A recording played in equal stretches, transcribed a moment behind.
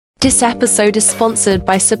This episode is sponsored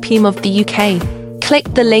by Supreme of the UK. Click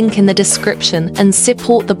the link in the description and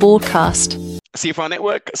support the broadcast. CFR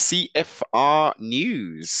Network, CFR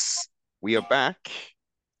News. We are back.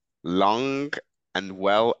 Long and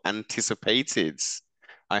well anticipated.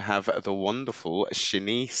 I have the wonderful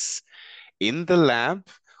Shanice in the lab.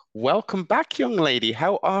 Welcome back, young lady.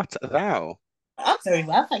 How art thou? I'm very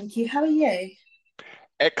well, thank you. How are you?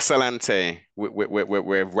 Excellente.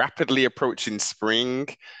 We're rapidly approaching spring.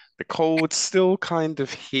 The cold's still kind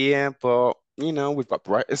of here, but we've got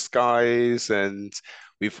brighter skies and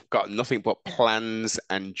we've got nothing but plans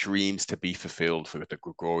and dreams to be fulfilled for the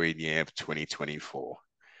Gregorian year of 2024.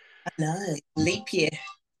 No, leap year.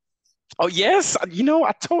 Oh yes,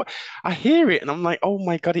 I hear it and I'm like, oh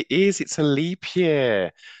my God, it is. It's a leap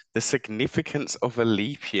year. The significance of a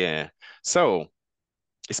leap year. So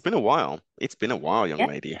it's been a while. It's been a while, young Yeah.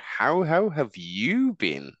 lady. How have you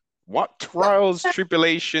been? What trials,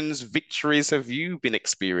 tribulations, victories have you been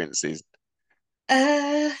experiencing?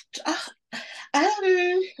 Uh, uh,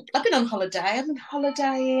 I've been on holiday. I've been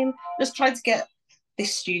holidaying, just trying to get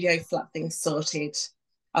this studio flat thing sorted.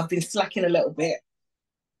 I've been slacking a little bit.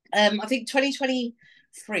 I think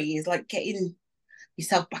 2023 is like getting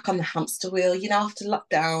yourself back on the hamster wheel, after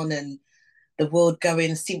lockdown and the world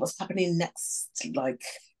going, see what's happening next. Like,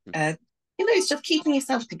 it's just keeping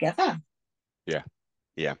yourself together. Yeah,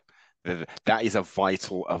 yeah. That is a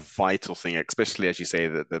vital thing, especially as you say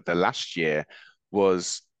that the last year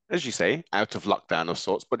was, as you say, out of lockdown of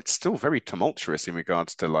sorts, but it's still very tumultuous in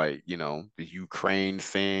regards to the Ukraine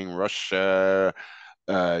thing, Russia,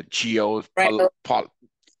 Right.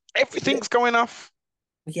 everything's going off.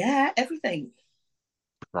 Yeah, everything.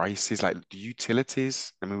 Prices like the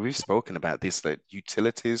utilities. I mean, we've spoken about this, that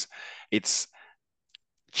utilities, it's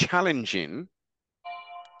challenging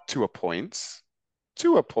to a point,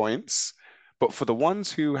 to a point, but for the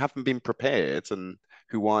ones who haven't been prepared and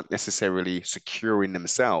who aren't necessarily securing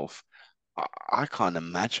themselves, I can't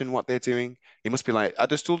imagine what they're doing. It must be like, are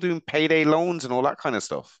they still doing payday loans and all that kind of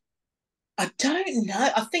stuff? I don't know.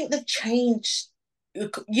 I think they've changed.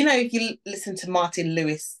 If you listen to Martin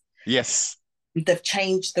Lewis, Yes. they've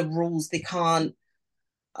changed the rules. They can't.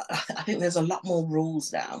 I think there's a lot more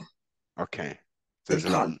rules now. Okay. So So they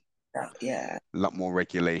there's can't. Yeah, a lot more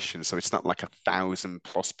regulation. So it's not like 1,000+%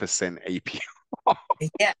 APR.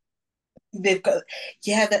 yeah. They've got.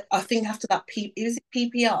 Yeah, that I think after that, is it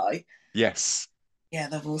PPI? Yes. Yeah,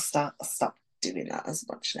 they've all stopped doing that as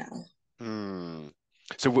much now. Hmm.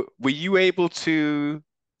 So were you able to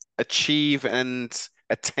achieve and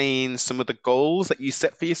attain some of the goals that you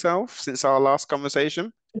set for yourself since our last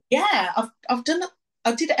conversation? Yeah, I've done.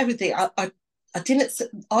 I did everything. I didn't.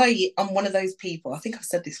 I'm one of those people. I think I've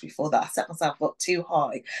said this before that I set myself up too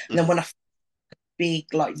high, and then Mhm. when I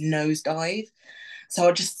big like nosedive. So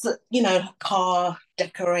I just, car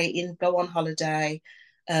decorating, go on holiday.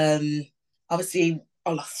 Um, Obviously,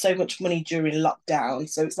 I lost so much money during lockdown.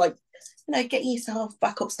 So it's like, getting yourself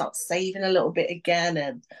back up, start saving a little bit again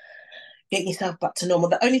and getting yourself back to normal.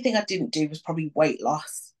 The only thing I didn't do was probably weight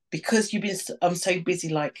loss because I'm so busy,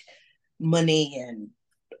 like money and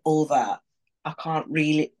all that. I can't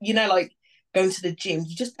really, like going to the gym,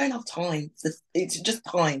 you just don't have time. It's just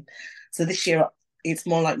time. So this year, it's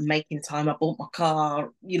more like making time. I bought my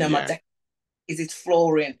car, my Yeah. deck is its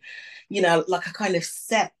flooring, like I kind of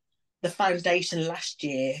set the foundation last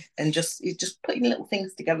year and it's just putting little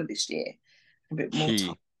things together this year. A bit more time.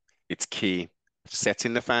 Key. It's key.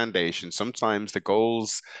 Setting the foundation. Sometimes the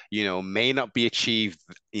goals, may not be achieved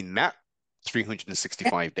in that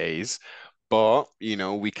 365 days, but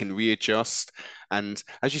we can readjust. And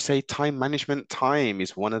as you say, time management, time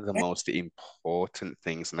is one of the Yeah, most important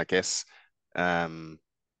things. And I guess, not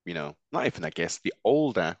even I guess, the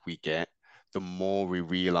older we get, the more we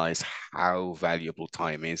realize how valuable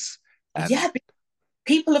time is. And yeah.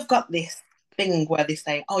 People have got this thing where they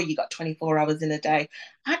say, oh, you got 24 hours in a day.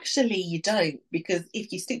 Actually, you don't, because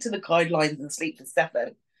if you stick to the guidelines and sleep for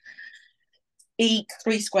 7, eat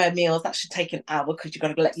 3 square meals, that should take an hour because you've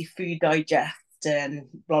got to let your food digest and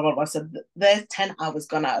blah, blah, blah. So there's 10 hours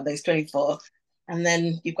gone out of those 24. And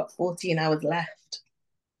then you've got 14 hours left.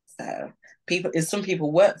 So some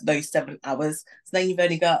people work those 7 hours. So then you've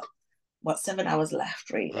only got, 7 hours left,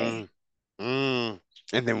 really. mm, mm.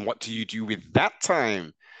 And then what do you do with that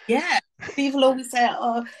time? Yeah. People always say,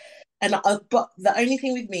 oh, but the only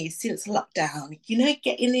thing with me is since lockdown,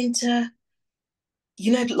 getting into,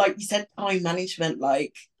 like you said, time management.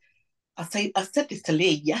 Like I said this to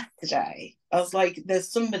Lee yesterday. I was like,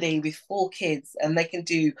 there's somebody with 4 kids and they can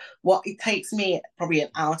do what it takes me probably an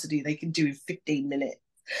hour to do. They can do in 15 minutes.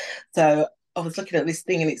 So I was looking at this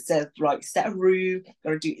thing and it says, right, set a room,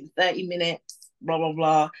 got to do it in 30 minutes, blah, blah,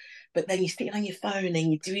 blah. But then you're sitting on your phone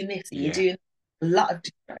and you're doing this and you're Yeah. doing a lot of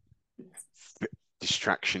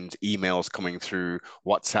Distractions, emails coming through,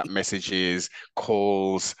 WhatsApp messages,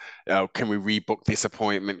 calls. Can we rebook this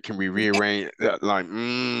appointment? Can we rearrange? Like,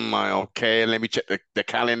 okay, let me check the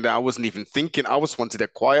calendar. I wasn't even thinking. I was wanted a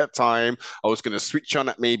quiet time. I was going to switch on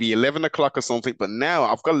at maybe 11 o'clock or something, but now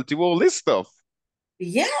I've got to do all this stuff.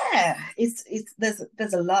 Yeah, it's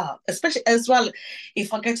there's a lot, especially as well.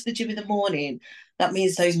 If I go to the gym in the morning, that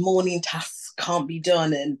means those morning tasks can't be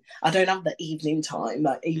done, and I don't have the evening time,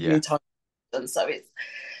 like Yeah. evening time, and so it's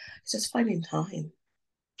just finding time.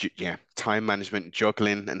 Yeah, time management,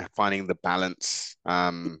 juggling, and finding the balance.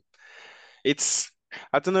 It's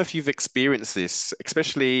I don't know if you've experienced this,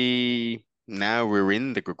 especially now we're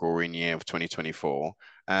in the Gregorian year of 2024.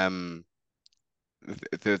 Um,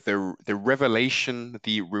 the revelation,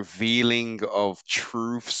 the revealing of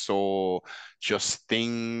truths or just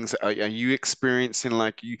things. Are you experiencing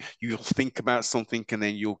like you'll think about something and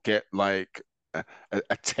then you'll get like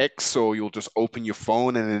a text or you'll just open your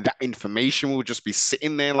phone and then that information will just be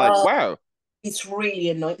sitting there like, Oh, wow. it's really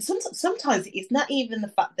annoying. Sometimes it's not even the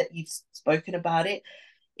fact that you've spoken about it;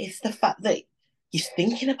 it's the fact that you're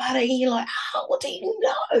thinking about it and you're like, how do you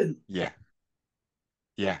know? Yeah.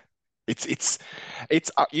 Yeah. I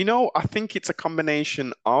think it's a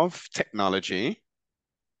combination of technology, Yeah.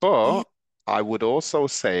 but I would also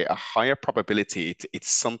say a higher probability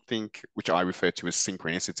it's something which I refer to as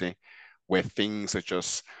synchronicity, where things are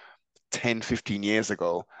just 10, 15 years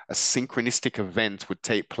ago, a synchronistic event would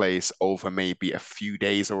take place over maybe a few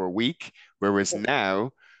days or a week, whereas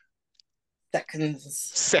now,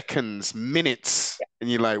 Seconds. seconds, minutes,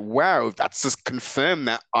 and you're like, wow, that's just confirmed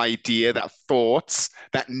that idea, that thoughts,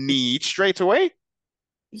 that need straight away.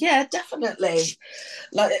 Yeah, definitely.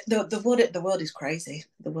 Like the world is crazy.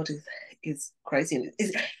 The world is crazy,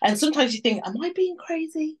 and sometimes you think, am I being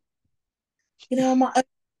crazy? Am I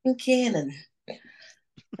thinking? And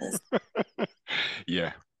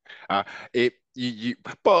Yeah. Uh,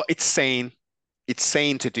 but it's sane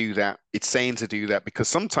to do that. It's sane to do that because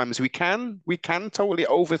sometimes we can totally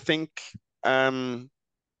overthink um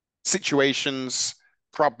situations,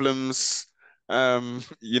 problems,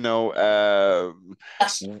 you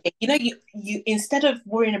instead of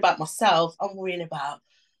worrying about myself, I'm worrying about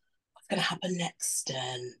what's going to happen next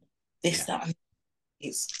and this yeah, that. And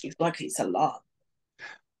it's like it's a lot.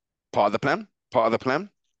 part of the plan, part of the plan.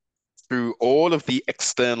 Through all of the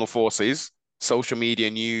external forces, social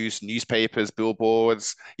media, news, newspapers,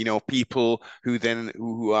 billboards, people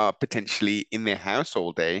who are potentially in their house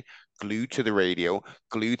all day, glued to the radio,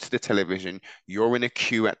 glued to the television. You're in a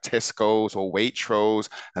queue at Tesco's or Waitrose,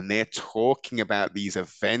 and they're talking about these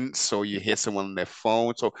events, or you hear someone on their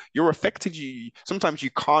phone. So you're affected. Sometimes you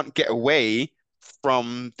can't get away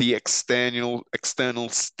from the external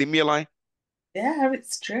stimuli. Yeah,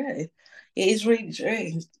 it's true. It is really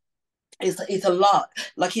true. It's a lot.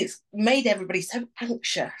 Like it's made everybody so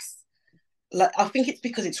anxious. Like I think it's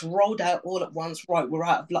because it's rolled out all at once. Right, we're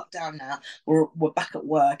out of lockdown now. We're back at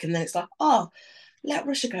work, and then it's like, oh, let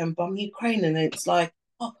Russia go and bomb Ukraine, and it's like,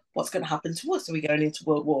 oh, what's going to happen to us? Are we going into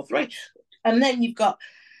World War III? And then you've got.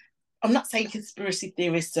 I'm not saying conspiracy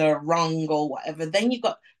theorists are wrong or whatever. Then you've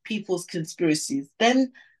got people's conspiracies.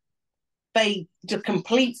 Then they just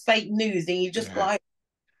complete fake news, and you just Yeah. like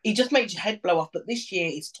it just makes your head blow off. But this year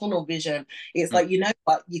it's tunnel vision. It's Mm. like, you know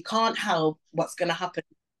what, you can't help what's going to happen.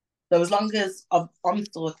 So as long as I'm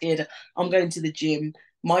sorted, I'm going to the gym,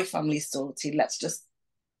 my family's sorted. Let's just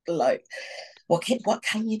like, what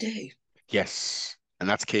can you do? Yes, and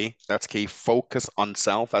that's key. That's key. Focus on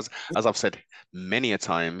self. As I've said many a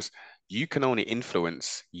times, you can only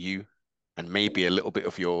influence you and maybe a little bit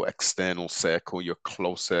of your external circle, your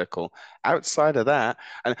close circle. Outside of that,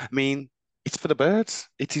 and I mean, it's for the birds.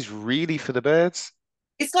 It is really for the birds.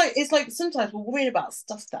 It's like sometimes we're worrying about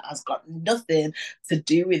stuff that has got nothing to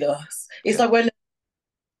do with us. It's Yeah. like when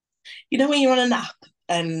you're on an app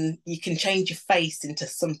and you can change your face into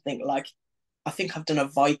something like I think I've done a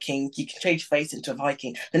Viking. You can change your face into a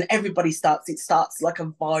Viking. Then it starts like a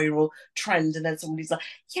viral trend. And then somebody's like,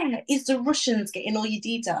 yeah, it's the Russians getting all your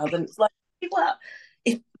details. And it's like, well,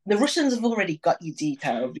 if the Russians have already got your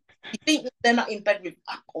details, you think they're not in bed with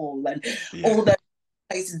Apple and Yeah. all those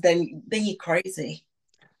places, then you're crazy.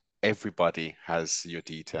 Everybody has your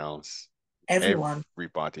details. Everyone.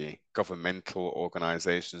 Everybody, governmental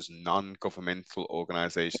organizations, non-governmental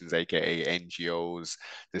organizations, aka NGOs,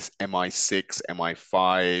 this MI6,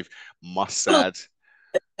 MI5, Mossad.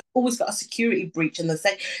 Always got a security breach and they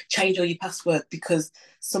say change all your password because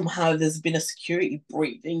somehow there's been a security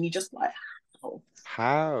breach and you just like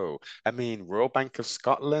How? I mean, Royal Bank of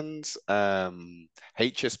Scotland,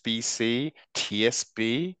 HSBC,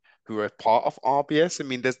 TSB, who are part of RBS. I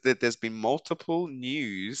mean, there's been multiple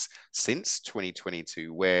news since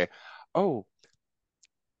 2022 where, oh,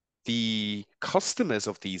 the customers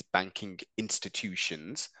of these banking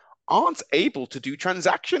institutions aren't able to do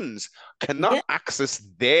transactions, cannot Yeah, access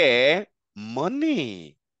their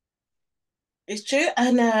money. it's true.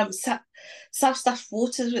 And South Staff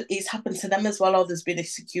Waters is happened to them as well. Oh, there's been a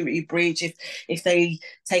security breach. If they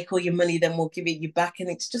take all your money, then we'll give it you back. And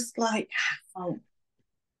it's just like, oh,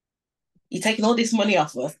 you're taking all this money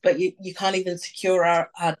off us, but you can't even secure our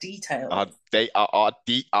details. Our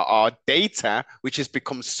data, which has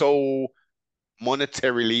become so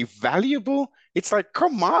monetarily valuable. It's like,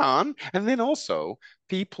 come on. And then also,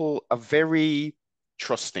 people are very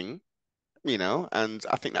trusting, and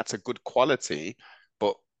I think that's a good quality,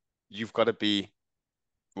 but you've got to be,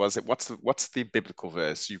 was it, what's the biblical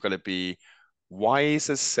verse? You've got to be wise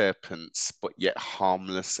as serpents, but yet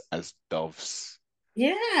harmless as doves.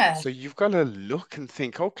 Yeah, So you've got to look and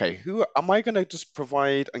think, okay, who am I going to just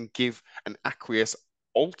provide and give an aqueous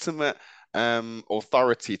ultimate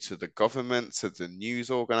authority to the government, to the news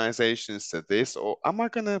organizations, to this, or am I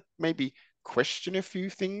going to maybe question a few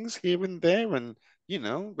things here and there and,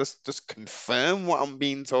 just confirm what I'm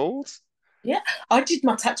being told? yeah. I did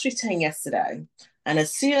my tax return yesterday, and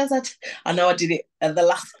as soon as I know I did it at the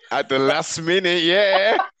last. At the last minute,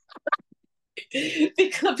 yeah.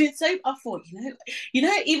 Because I've been so I thought,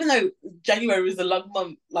 even though January was a long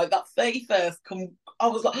month, like that 31st come, I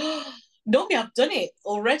was like, oh, normally I've done it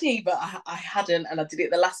already, but I hadn't, and I did it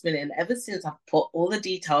at the last minute. And ever since I've put all the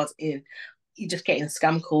details in, you're just getting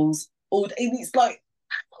scam calls all day. And it's like,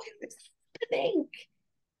 what is happening?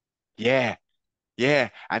 Yeah, yeah.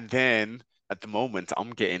 And then at the moment,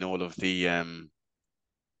 I'm getting all of the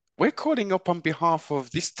we're calling up on behalf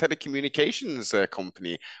of this telecommunications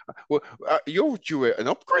company. Well, you're due an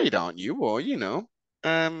upgrade, aren't you? Or,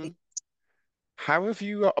 um, how have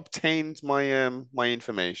you obtained my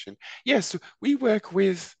information? Yes, we work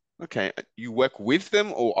with. Okay, you work with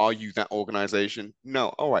them, or are you that organization? No.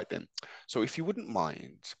 All right then. So if you wouldn't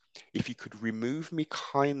mind, if you could remove me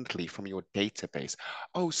kindly from your database.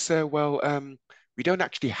 Oh, sir, well, we don't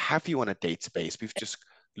actually have you on a database. We've just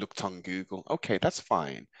looked on Google. Okay, that's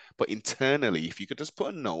fine. But internally, if you could just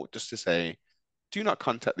put a note just to say, do not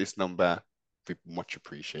contact this number, we much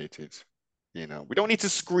appreciated. We don't need to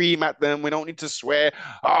scream at them. We don't need to swear,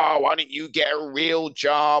 oh, why don't you get a real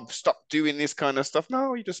job? Stop doing this kind of stuff.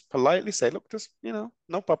 No, you just politely say, look, just, no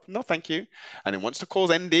problem. No, thank you. And then once the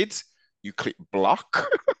call's ended, you click block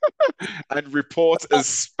and report as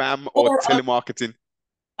spam or Or telemarketing.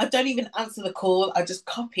 I don't even answer the call. I just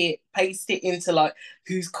copy it, paste it into like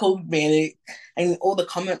who's called me, and all the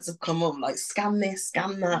comments have come up like scam this,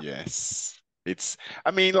 scam that. Yes. I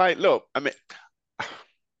mean, like, look,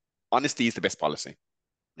 honesty is the best policy.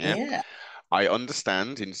 Yeah. Yeah. I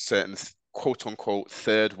understand in certain quote unquote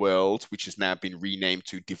third world, which has now been renamed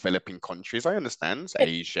to developing countries. I understand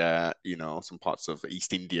Asia, some parts of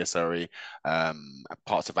East India, sorry,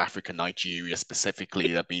 parts of Africa, Nigeria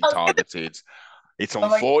specifically are being targeted. It's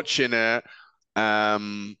unfortunate,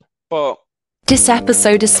 but This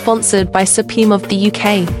episode is sponsored by Supreme of the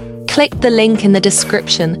UK. Click the link in the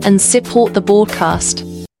description and support the broadcast.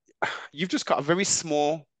 you've just got a very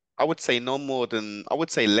small, I would say no more than, I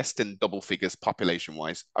would say less than double figures population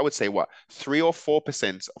wise. I would say what, 3 or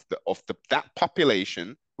 4% of that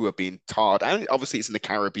population who are being tarred, and obviously it's in the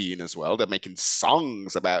Caribbean as well. They're making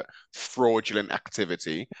songs about fraudulent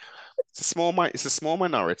activity. It's a small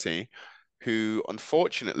minority who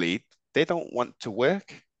unfortunately they don't want to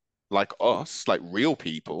work like us, like real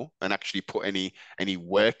people, and actually put any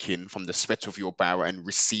work in from the sweat of your brow and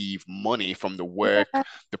receive money from the work, Yeah.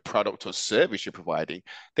 the product or service you're providing.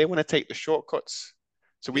 They want to take the shortcuts.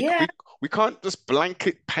 So we Yeah. we we can't just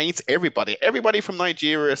blanket paint everybody. Everybody from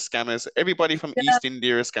Nigeria are scammers. Everybody from Yeah. East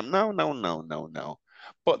India is scam. No, no, no, no, no.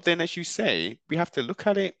 But then, as you say, we have to look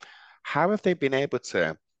at it. How have they been able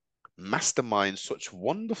to mastermind such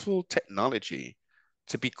wonderful technology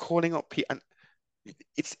to be calling up people? And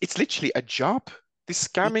it's literally a job. This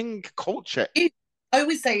scamming culture. I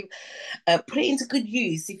always say, put it into good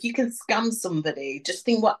use. If you can scam somebody, just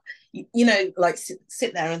think what, like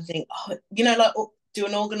sit there and think, oh, like do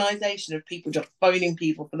an organization of people just phoning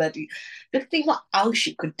people for their, just think what else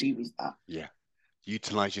you could do with that. Yeah.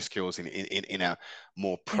 Utilize your skills in a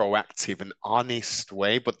more proactive and honest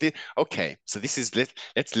way. But okay, so this is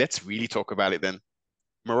let's really talk about it then.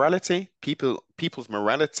 Morality, people's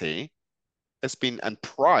morality has been, and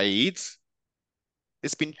pride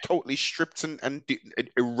It's been totally stripped and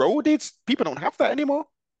eroded. People don't have that anymore.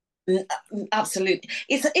 Absolutely.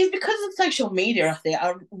 It's because of social media, I think.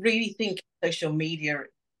 I really think social media,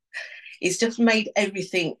 it's just made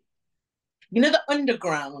everything, the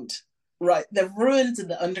underground, right? They've ruined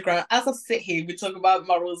the underground. As I sit here, we talk about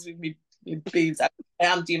morals with me with boobs. I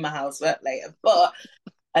am doing my housework later, but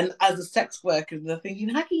and as a sex worker, they're thinking,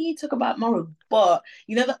 how can you talk about morals? But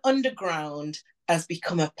the underground has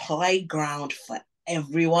become a playground for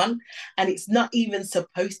everyone, and it's not even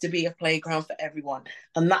supposed to be a playground for everyone,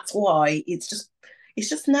 and that's why it's just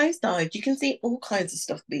nosedived. You can see all kinds of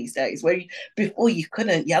stuff these days where before you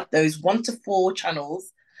couldn't. You had those 1 to 4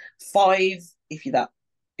 channels, 5 if you're that,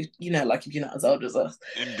 like if you're not as old as us.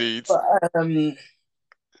 Indeed.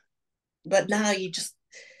 But now you just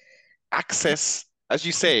Access, as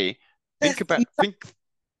you say, think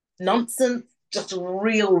nonsense, just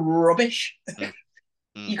real rubbish. mm,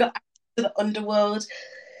 mm, You got access to the underworld.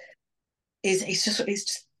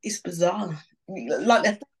 It's bizarre. Like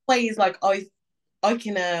the way is like I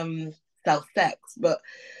can sell sex, but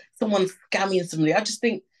someone's scamming somebody. I just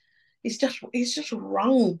think it's just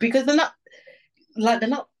wrong because they're not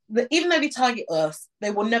even though they target us,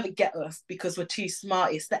 they will never get us because we're too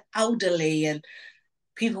smart. It's the elderly and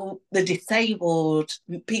people, the disabled,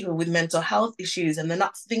 people with mental health issues, and they're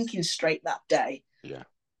not thinking straight that day. yeah.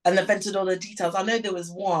 And they've entered all the details. I know there was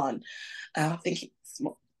one, I think it's,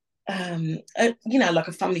 like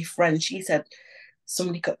a family friend. She said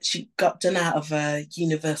she got done out of a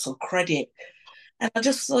universal credit, and I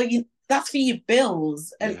just thought, that's for your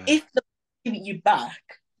bills, and Yeah. if they're giving you back,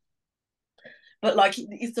 but like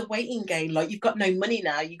it's a waiting game. Like you've got no money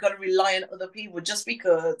now, you've got to rely on other people just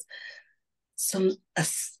because some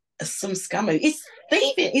scammer. It's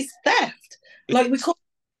thieving. It's theft. Like we call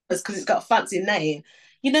it because it's got a fancy name.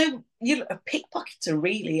 You're a pickpocketer,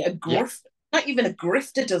 really. A Yeah. grift. Not even a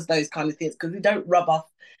grifter does those kind of things because we don't rub off.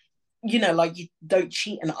 Like you don't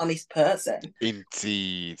cheat an honest person.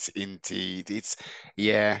 Indeed, indeed.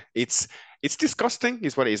 It's disgusting,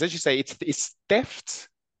 is what it is. As you say, it's theft.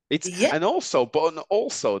 Yeah, But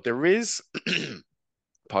also there is,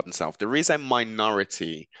 pardon self, there is a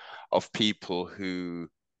minority of people who,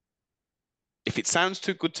 if it sounds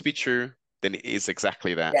too good to be true, then it is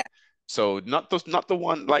exactly that. yeah, So not the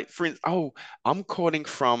one like for instance, oh, I'm calling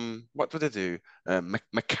from what did I do?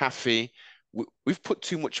 McAfee. We've put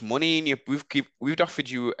too much money in you. We've offered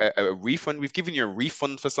you a refund. We've given you a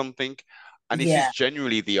refund for something, and this is yeah.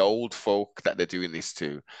 generally the old folk that they're doing this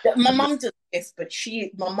to. My And mum does this, but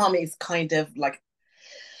my mum is kind of like,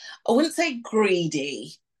 I wouldn't say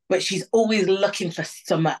greedy, but she's always looking for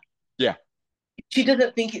something. yeah, She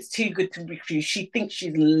doesn't think it's too good to be true. She thinks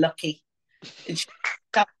she's lucky. And she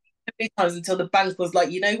times until the bank was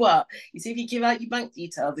like, you know what? You see, if you give out your bank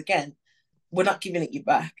details again, we're not giving it you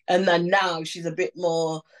back. And then now she's a bit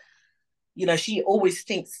more, she always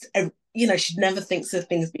thinks, she never thinks of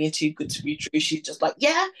things being too good to be true. She's just like,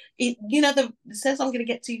 yeah, it says I'm going to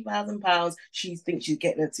get £2,000. She thinks she's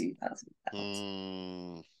getting a £2,000.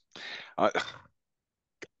 mm, I,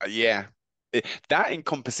 yeah. That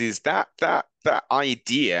encompasses that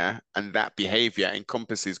idea and that behavior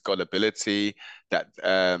encompasses gullibility, that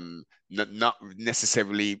not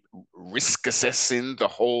necessarily risk assessing the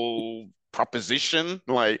whole proposition.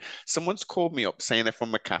 Like someone's called me up saying they're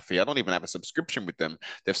from McAfee. I don't even have a subscription with them.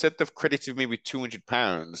 They've said they've credited me with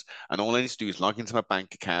 £200, and all I need to do is log into my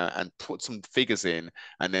bank account and put some figures in,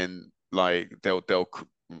 and then like they'll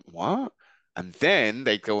what? And then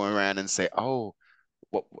they go around and say, oh,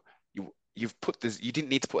 what you've put this, you didn't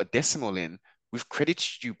need to put a decimal in. We've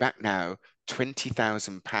credited you back now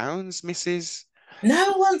 £20,000, Mrs.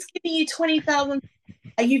 No one's giving you 20,000.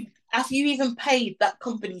 Have you even paid that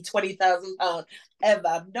company £20,000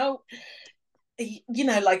 ever? No,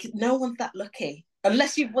 like no one's that lucky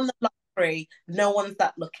unless you've won the lottery. No one's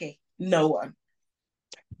that lucky. No one.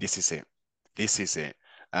 This is it. This is it.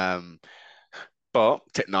 Um, but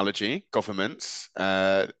technology, governments,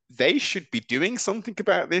 they should be doing something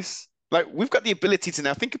about this. Like we've got the ability to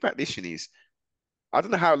now think about this, Shanice. I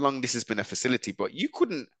don't know how long this has been a facility, but you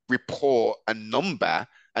couldn't report a number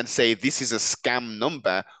and say this is a scam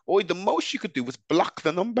number, or the most you could do was block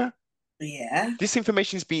the number. Yeah. This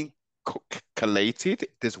information is being collated.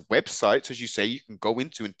 There's websites, as you say, you can go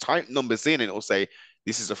into and type numbers in, and it'll say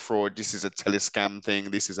this is a fraud, this is a telescam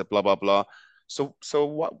thing, this is a blah blah blah. So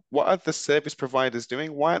what are the service providers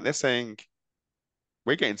doing? Why aren't they saying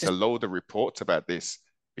we're getting to Just load the reports about this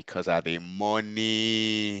because of the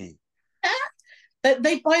money?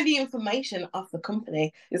 they buy the information off the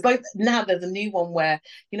company. It's like now there's a new one where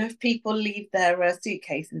if people leave their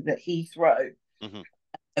suitcases at Heathrow, Mhm.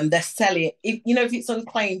 and they're selling it. If it's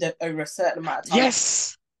unclaimed over a certain amount of time,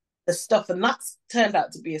 Yes. the stuff, and that's turned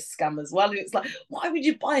out to be a scam as well. And it's like, why would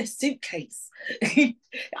you buy a suitcase?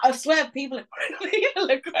 I swear, people are crazy.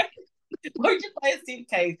 Why would you buy a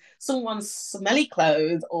suitcase? Someone's smelly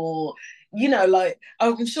clothes, or like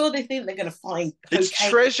I'm sure they think they're going to find It's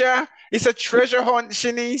cocaine. treasure. It's a treasure hunt,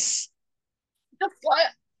 Shanice. Just like,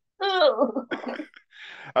 oh.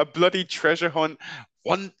 A bloody treasure hunt.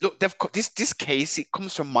 One look, they've got this case. It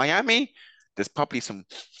comes from Miami. There's probably some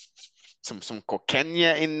cocaine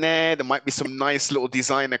in there. There might be some nice little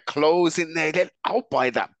designer clothes in there. I'll buy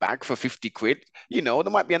that bag for 50 quid. There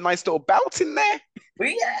might be a nice little belt in there.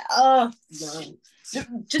 Yeah, oh no.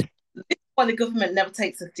 Just why the government never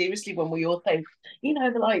takes us seriously when we all say,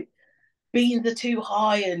 they're like beans are too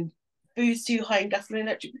high and food's too high and gasoline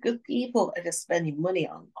electric because people are just spending money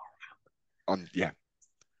on. Yeah,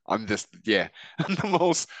 I'm just I'm the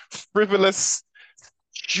most frivolous,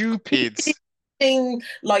 stupid. Thing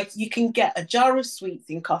like you can get a jar of sweets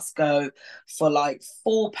in Costco for like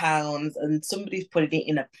 £4, and somebody's putting it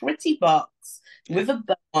in a pretty box with a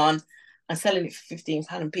bow on and selling it for £15,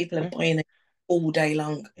 and people are buying it all day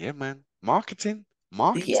long. Yeah, man. Marketing, Yeah,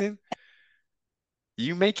 marketing.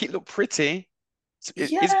 You make it look pretty.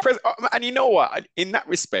 It's yeah, and you know what? In that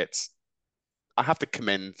respect, I have to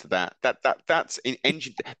commend that. That's in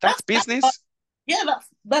engine. That's that's business. yeah,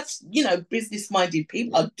 that's business minded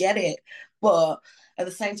people. I get it, but at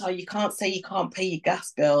the same time, you can't say you can't pay your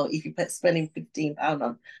gas bill if you're spending £15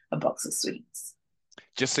 on a box of sweets.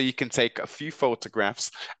 Just so you can take a few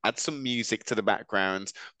photographs, add some music to the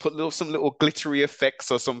background, put some little glittery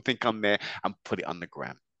effects or something on there, and put it on the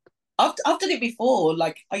gram. I've done it before.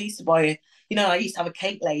 Like I used to buy, I used to have a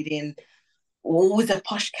cake lady, and always a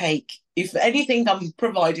posh cake. If anything I'm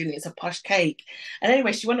providing, it's a posh cake. And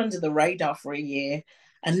anyway, she went under the radar for a year.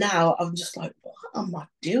 And now I'm just like, what am I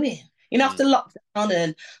doing? After Mm, lockdown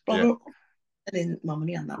and blah, yeah. blah, blah, spending my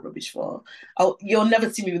money on that rubbish for. Oh, you'll never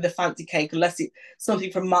see me with a fancy cake unless it's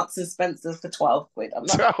something from Marks and Spencer's for 12 quid. I'm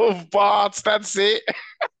not, 12 bahts, that's it.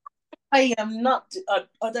 I am not,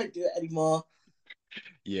 I don't do it anymore.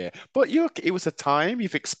 Yeah. But it was a time,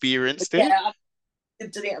 you've But experienced it. yeah,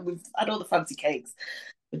 I've done it. We've had all the fancy cakes.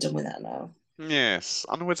 We're done with that now. Yes.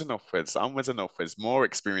 Onwards and upwards. More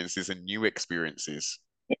experiences and new experiences.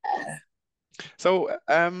 Yeah. So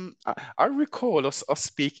I recall us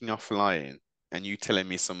speaking offline and you telling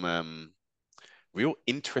me some real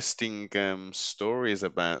interesting stories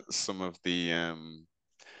about some of the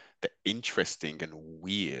interesting and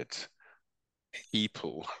weird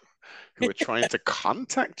people who are trying to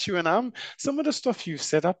contact you. And some of the stuff you've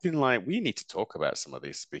said, I've been like, we need to talk about some of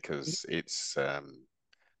this because it's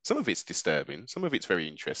some of it's disturbing, some of it's very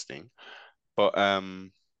interesting, but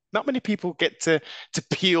not many people get to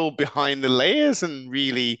peel behind the layers and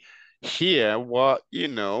really hear what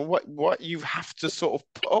you have to sort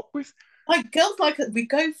of put up with. Like girls like we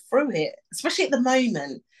go through it, especially at the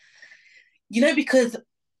moment, because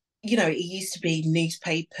it used to be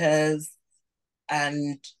newspapers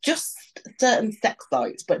and just certain sex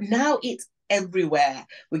sites, but now it's everywhere.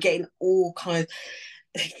 We're getting all kinds.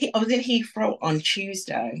 I was in Heathrow on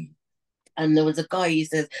Tuesday, and there was a guy. He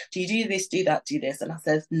says, "Do you do this? Do that? Do this?" And I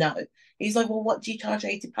says, "No." He's like, "Well, what do you charge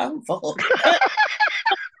 £80 for?"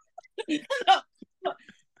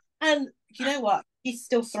 And you know what? He's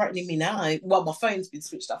still threatening me now. Well, my phone's been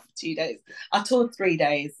switched off for 2 days. I toured 3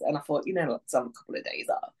 days, and I thought, let's have a couple of days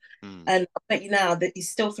off. Hmm. And I bet you now that he's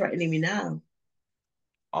still threatening me now.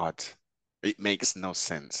 Odd. It makes no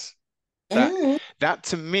sense. That Mm. that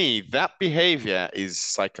to me, that behavior is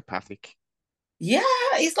psychopathic. Yeah,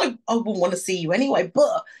 it's like I wouldn't want to see you anyway.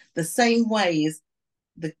 But the same way is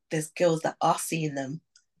there's girls that are seeing them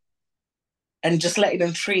and just letting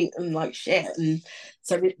them treat them like shit. And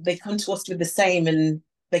so they come to us with the same, and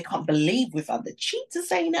they can't believe we've had the cheek to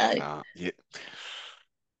say no. Yeah.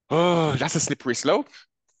 Oh, that's a slippery slope.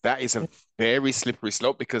 That is a very slippery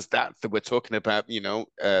slope because that we're talking about,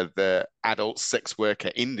 the adult sex worker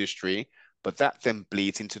industry, but that then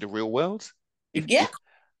bleeds into the real world. If Yeah,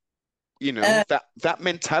 that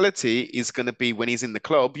mentality is going to be when he's in the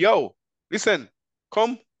club, yo, listen,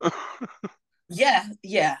 come. yeah,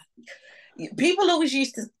 yeah. People always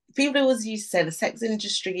used to say the sex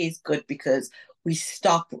industry is good because we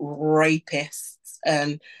stop rapists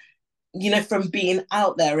and from being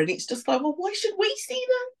out there, and it's just like, well, why should we see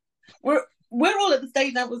them? We're all at the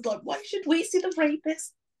stage now was like, why should we see the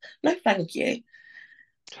rapists? No, thank you.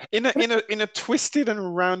 In a twisted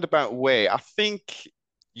and roundabout way, I think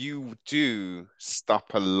you do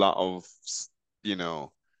stop a lot of, you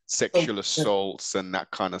know, Oh, sexual assaults and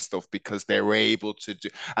that kind of stuff because they're able to do.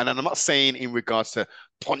 And I'm not saying in regards to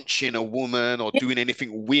punching a woman or yeah, doing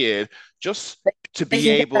anything weird, just to they be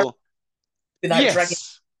can get around able. without dragging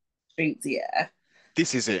Yes, streets. Yeah.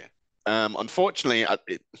 this is it. Unfortunately,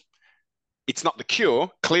 it's not the cure,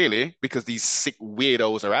 clearly, because these sick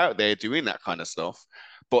weirdos are out there doing that kind of stuff.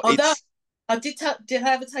 But Although it's did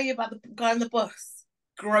I ever tell you about the guy on the bus?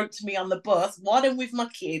 Groped me on the bus while I'm with my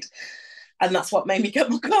kid, and that's what made me get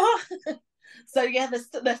my car. So yeah, they're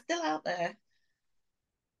still out there.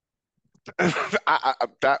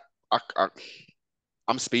 that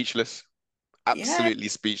I'm speechless, Yeah, absolutely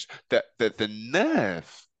speech. The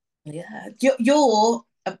nerve. yeah. You're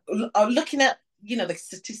looking at the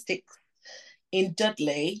statistics in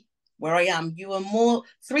Dudley, where I am. You are more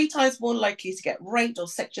 3 times more likely to get raped or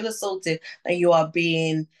sexually assaulted than you are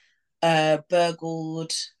being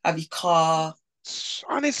burgled, have your car.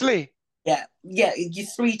 Honestly, Yeah, yeah. You're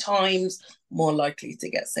 3 times more likely to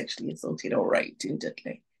get sexually assaulted or raped in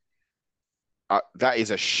Dudley. that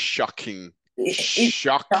is a shocking, It,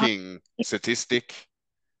 shocking statistic.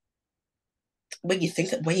 when you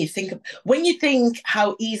think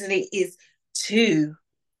how easily it is to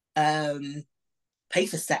um pay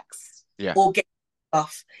for sex Yeah. or get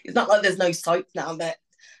off. It's not like there's no sites now.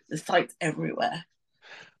 There's sites everywhere.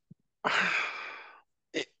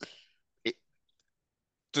 It, it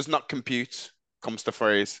does not compute, comes to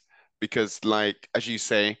phrase, because, like, as you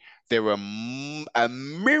say, there are a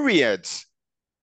myriad